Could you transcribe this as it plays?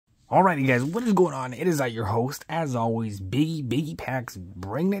Alrighty guys, what is going on? It is your host, as always, Biggie Packs,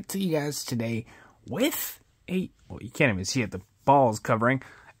 bringing it to you guys today with well, you can't even see it, the ball's covering,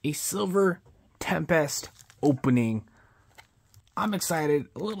 a silver Tempest opening. I'm excited,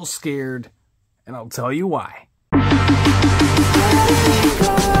 a little scared, and I'll tell you why.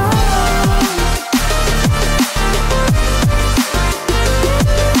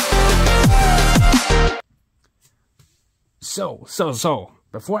 So,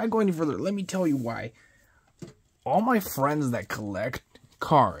 before I go any further, let me tell you why. All my friends that collect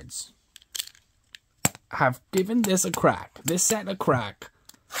cards have given this a crack, this set a crack,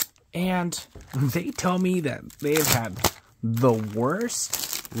 and they tell me that they've had the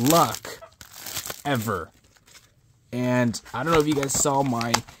worst luck ever. And I don't know if you guys saw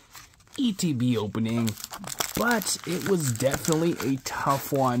my ETB opening, but it was definitely a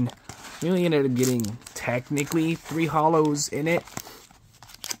tough one. We only ended up getting technically 3 hollows in it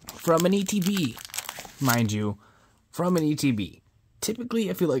from an ETB, mind you, from an ETB. Typically,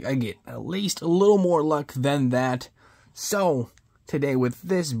 I feel like I get at least a little more luck than that. So, today with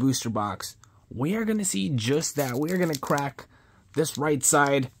this booster box, we are going to see just that. We are going to crack this right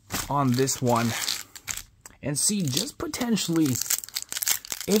side on this one and see just potentially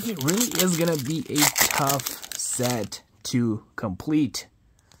if it really is going to be a tough set to complete.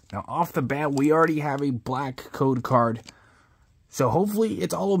 Now, off the bat, we already have a black code card. So, hopefully,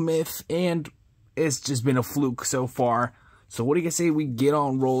 it's all a myth, and it's just been a fluke so far. So, what do you guys say we get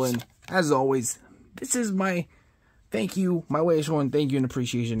on rolling? As always, this is my thank you, my way of showing thank you and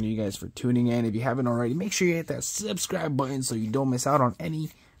appreciation to you guys for tuning in. If you haven't already, make sure you hit that subscribe button so you don't miss out on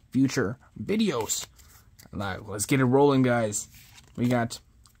any future videos. Now, let's get it rolling, guys. We got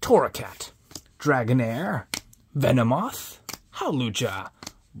Torracat, Dragonair, Venomoth, Howlucha,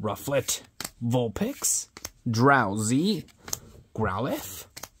 Rufflet, Vulpix, Drowsy, Growlithe,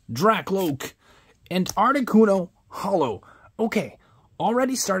 Dracloak, and Articuno Hollow. Okay,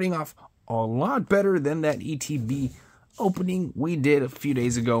 already starting off a lot better than that ETB opening we did a few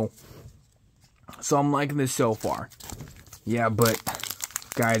days ago. So I'm liking this so far. Yeah, but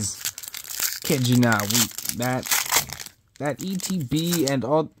guys, kid you not, that ETB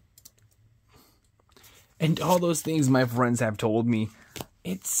and all those things my friends have told me,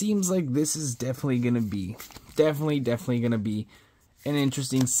 it seems like this is definitely gonna be an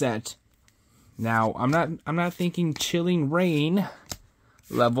interesting set. Now, I'm not thinking Chilling Rain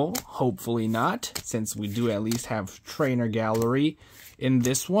level, hopefully not, since we do at least have Trainer Gallery in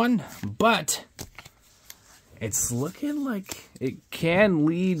this one, but it's looking like it can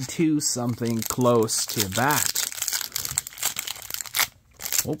lead to something close to that.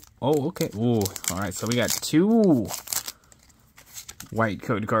 Oh, okay. Ooh, alright, so we got 2 white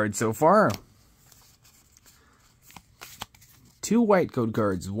code cards so far. 2 white code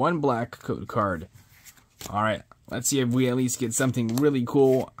cards, 1 black code card. Alright, let's see if we at least get something really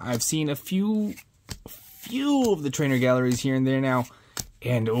cool. I've seen a few of the trainer galleries here and there now.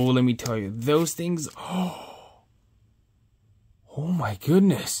 And oh, let me tell you, those things, oh my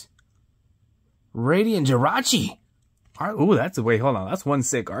goodness. Radiant Jirachi. Oh, that's a, wait, hold on, that's 1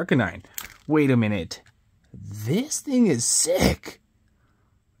 sick Arcanine. Wait a minute. This thing is sick.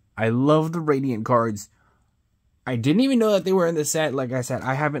 I love the Radiant cards. I didn't even know that they were in the set. Like I said,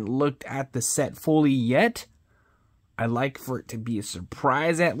 I haven't looked at the set fully yet. I like for it to be a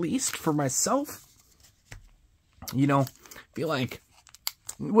surprise, at least for myself. You know, feel like,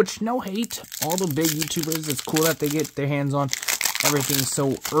 which no hate, all the big YouTubers, it's cool that they get their hands on everything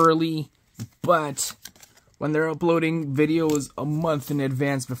so early. But when they're uploading videos a month in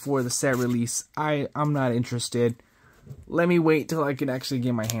advance before the set release, I'm not interested. Let me wait till I can actually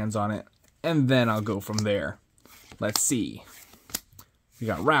get my hands on it, and then I'll go from there. Let's see. We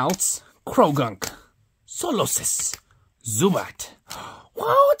got Routes, Krogunk, Solosis, Zubat.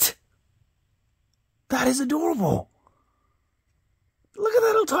 What? That is adorable. Look at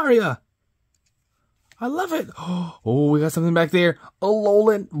that Altaria. I love it. Oh, we got something back there.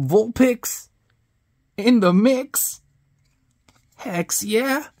 Alolan Vulpix in the mix. Hex,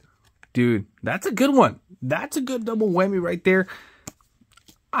 yeah. Dude, that's a good one. That's a good double whammy right there.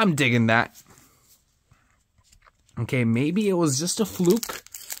 I'm digging that. Okay, maybe it was just a fluke.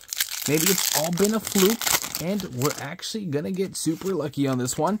 Maybe it's all been a fluke, and we're actually gonna get super lucky on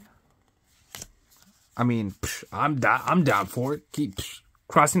this one. I mean, I'm down for it. Keep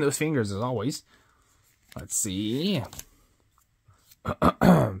crossing those fingers as always. Let's see.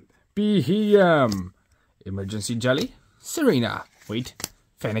 BHM. Emergency Jelly. Serena. Wait.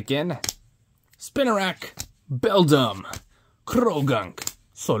 Fennekin. Spinarak. Beldum. Krogunk.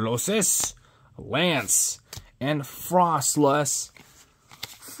 Solosis. Lance. And Frostless.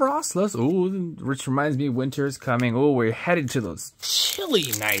 Frostless. Ooh, which reminds me, winter is coming. Oh, we're headed to those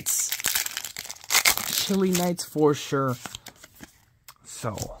chilly nights. Chilly nights for sure.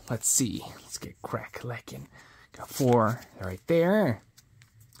 So, let's see. Let's get crack-lecking. Got 4 right there.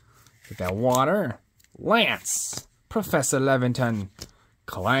 Get that water. Lance. Professor Levinton.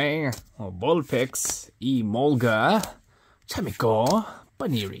 Clang. Bullpix. Emolga. Chamiko.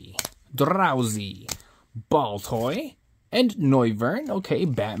 Baniri. Drowsy. Baltoy. And Noivern. Okay,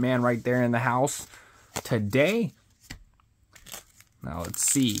 Batman right there in the house today. Now, let's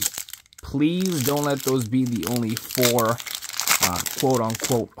see. Please don't let those be the only 4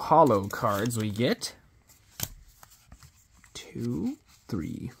 quote-unquote holo cards we get. 2,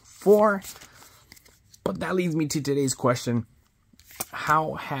 3, 4. But that leads me to today's question.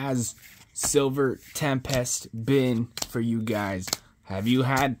 How has Silver Tempest been for you guys? Have you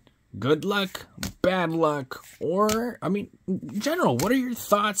had good luck, bad luck, or, I mean, in general, what are your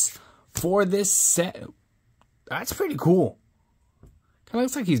thoughts for this set? That's pretty cool. Kind of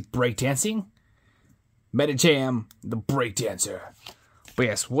looks like he's breakdancing. Metajam, the breakdancer. But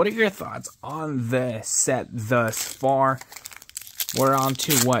yes, what are your thoughts on the set thus far? We're on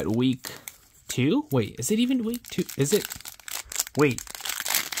to what, week 2? Wait, is it even week 2? Is it? Wait.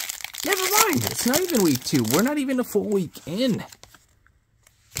 Never mind. It's not even week 2. We're not even a full week in.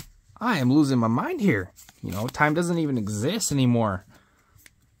 I am losing my mind here. You know, time doesn't even exist anymore.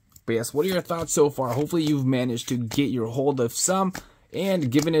 But yes, what are your thoughts so far? Hopefully you've managed to get your hold of some and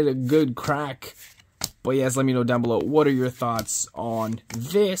given it a good crack. But yes, let me know down below, what are your thoughts on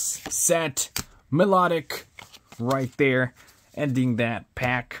this set? Melodic right there, ending that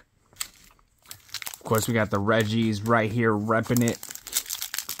pack. Of course, we got the Reggies right here repping it.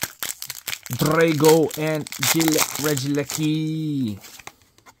 Drago and Regieleki.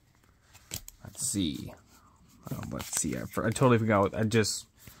 Let's see. I totally forgot.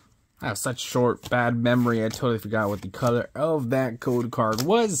 I have such short, bad memory. I totally forgot what the color of that code card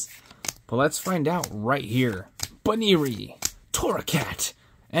was. But let's find out right here. Baniri, Torracat,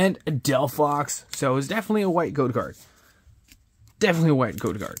 and Delphox. So it's definitely a white code card. Definitely a white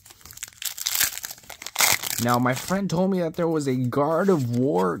code card. Now, my friend told me that there was a Guard of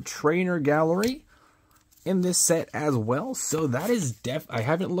War trainer gallery in this set as well. So that is I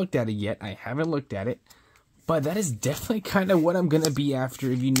haven't looked at it yet. But that is definitely kind of what I'm going to be after.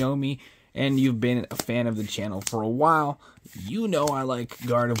 If you know me and you've been a fan of the channel for a while, you know I like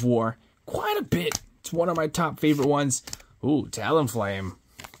Guard of War quite a bit. It's one of my top favorite ones. Ooh, Talonflame.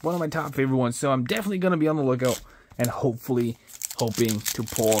 One of my top favorite ones. So I'm definitely going to be on the lookout and hoping to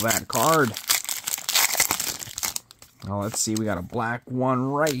pull that card. Now, let's see. We got a black one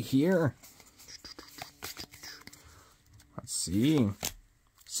right here. Let's see.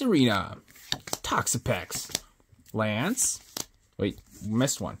 Serena. Toxapex. Lance. Wait,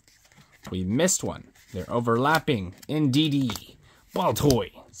 we missed one. They're overlapping. Indeedy.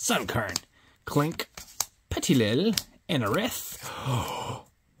 Baltoy. Sunkern. Clink. Petilil. Enarith.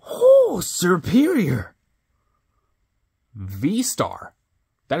 Oh, Superior. V-Star.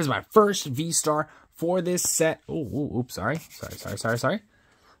 That is my first V-Star for this set. Oh, oops, sorry.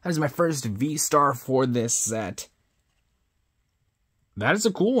 That is my first V-Star for this set. That is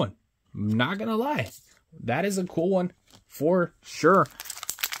a cool one. I'm not gonna lie. That is a cool one for sure.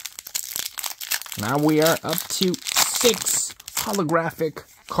 Now we are up to 6 holographic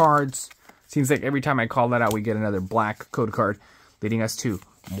cards. Seems like every time I call that out, we get another black code card, leading us to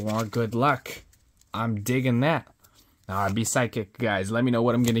more good luck. I'm digging that. Now, be psychic, guys. Let me know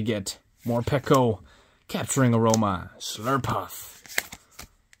what I'm gonna get. More Peko, Capturing Aroma, Slurpuff,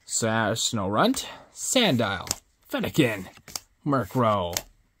 Snorunt, Sandile, Fennekin, Murkrow,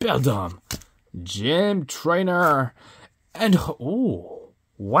 Beldum, Gym Trainer, and oh,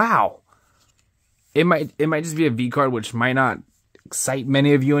 wow. It might just be a V card, which might not excite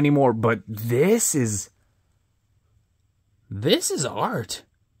many of you anymore, but this is art.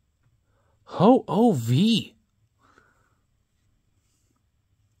 Ho-O-V.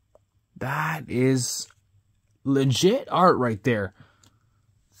 That is legit art right there.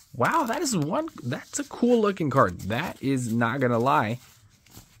 Wow, that's a cool looking card. That is not gonna lie.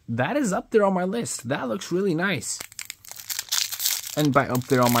 That is up there on my list. That looks really nice. And by up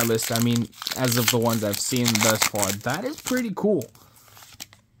there on my list, I mean as of the ones I've seen thus far. That is pretty cool.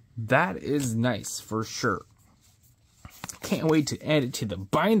 That is nice for sure. Can't wait to add it to the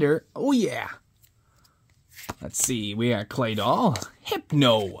binder. Oh yeah. Let's see. We got Claydol,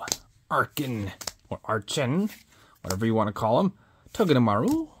 Hypno, Arkin, or Archen, whatever you want to call him.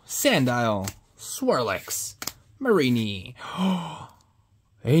 Togedemaru, Sandile, Swirlix, Marini.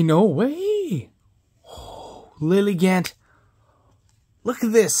 Hey, no way. Oh, Lilligant. Look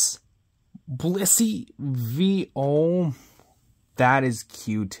at this. Blissey V. Oh, that is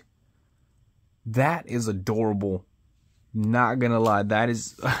cute. That is adorable. Not gonna lie, that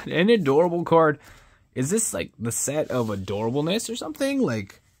is an adorable card. Is this like the set of adorableness or something?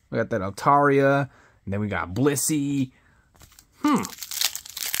 Like, we got that Altaria, and then we got Blissey.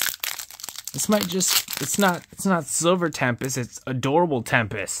 This might just, it's not Silver Tempest, it's Adorable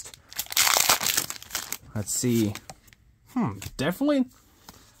Tempest. Let's see. Definitely,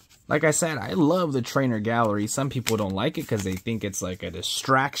 like I said, I love the trainer gallery. Some people don't like it because they think it's like a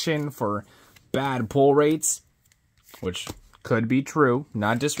distraction for bad pull rates, which could be true,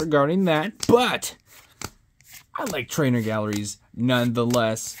 not disregarding that, but I like trainer galleries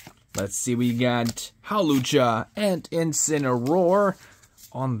nonetheless. Let's see, we got Hawlucha and Incineroar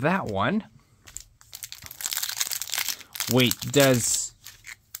on that one. Wait, does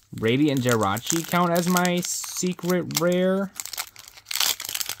Radiant Jirachi count as my secret rare?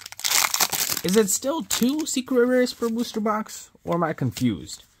 Is it still 2 secret rares per booster box? Or am I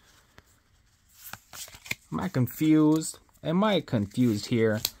confused? Am I confused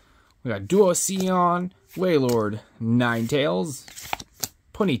here? We got Duoseon, Wailord, Ninetales,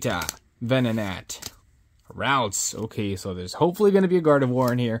 Ponyta, Venonat, Routes. Okay, so there's hopefully going to be a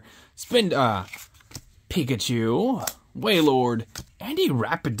Gardevoir in here. Pikachu, Wailord, and a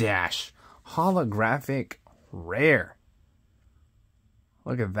Rapidash. Holographic rare.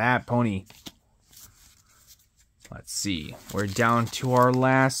 Look at that pony. Let's see. We're down to our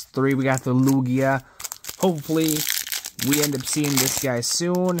last 3. We got the Lugia. Hopefully, we end up seeing this guy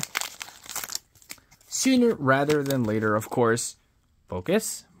soon. Sooner rather than later, of course.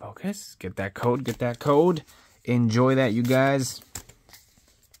 Focus. Focus. Get that code. Get that code. Enjoy that, you guys.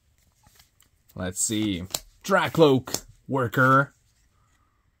 Let's see. Dracloak. Worker.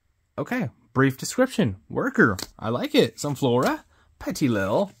 Okay. Brief description. Worker. I like it. Sunflora.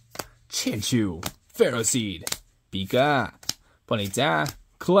 Petilil. Chinchou. Ferroseed. Pika. Ponyta.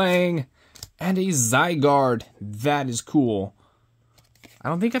 Clang. And a Zygarde. That is cool. I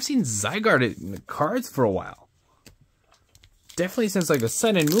don't think I've seen Zygarde in the cards for a while. Definitely since like a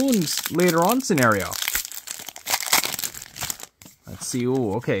Sun and Moon's later on scenario. Let's see.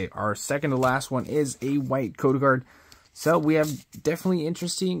 Ooh, okay. Our second to last one is a white code card. So we have definitely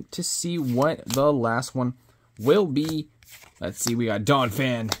interesting to see what the last one will be. Let's see. We got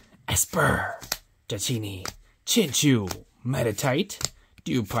Donphan, Esper, Dratini, Chinchou, Meditite,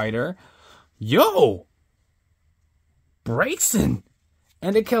 Dewpider, yo! Braixen!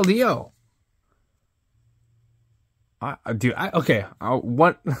 And a Keldeo.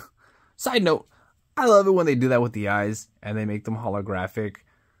 Side note, I love it when they do that with the eyes and they make them holographic.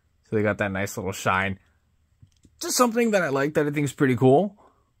 So they got that nice little shine. Just something that I like, that I think is pretty cool.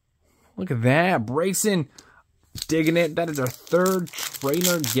 Look at that, Braixen. Digging it. That is our 3rd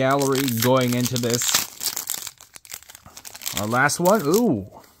trainer gallery going into this. Our last one,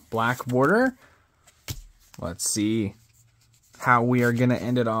 ooh, black border. Let's see how we are going to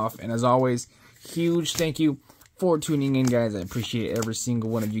end it off. And as always, huge thank you for tuning in, guys. I appreciate every single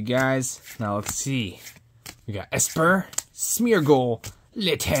one of you guys. Now, let's see. We got Esper, Smeargle,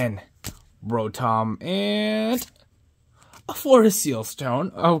 Litten, Rotom, and a Forest Seal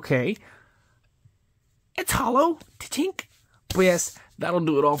Stone. Okay. It's hollow. Tink. But yes, that'll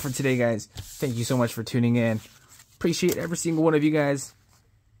do it all for today, guys. Thank you so much for tuning in. Appreciate every single one of you guys.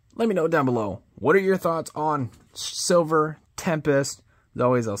 Let me know down below. What are your thoughts on Silver Tempest? As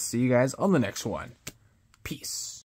always, I'll see you guys on the next one. Peace.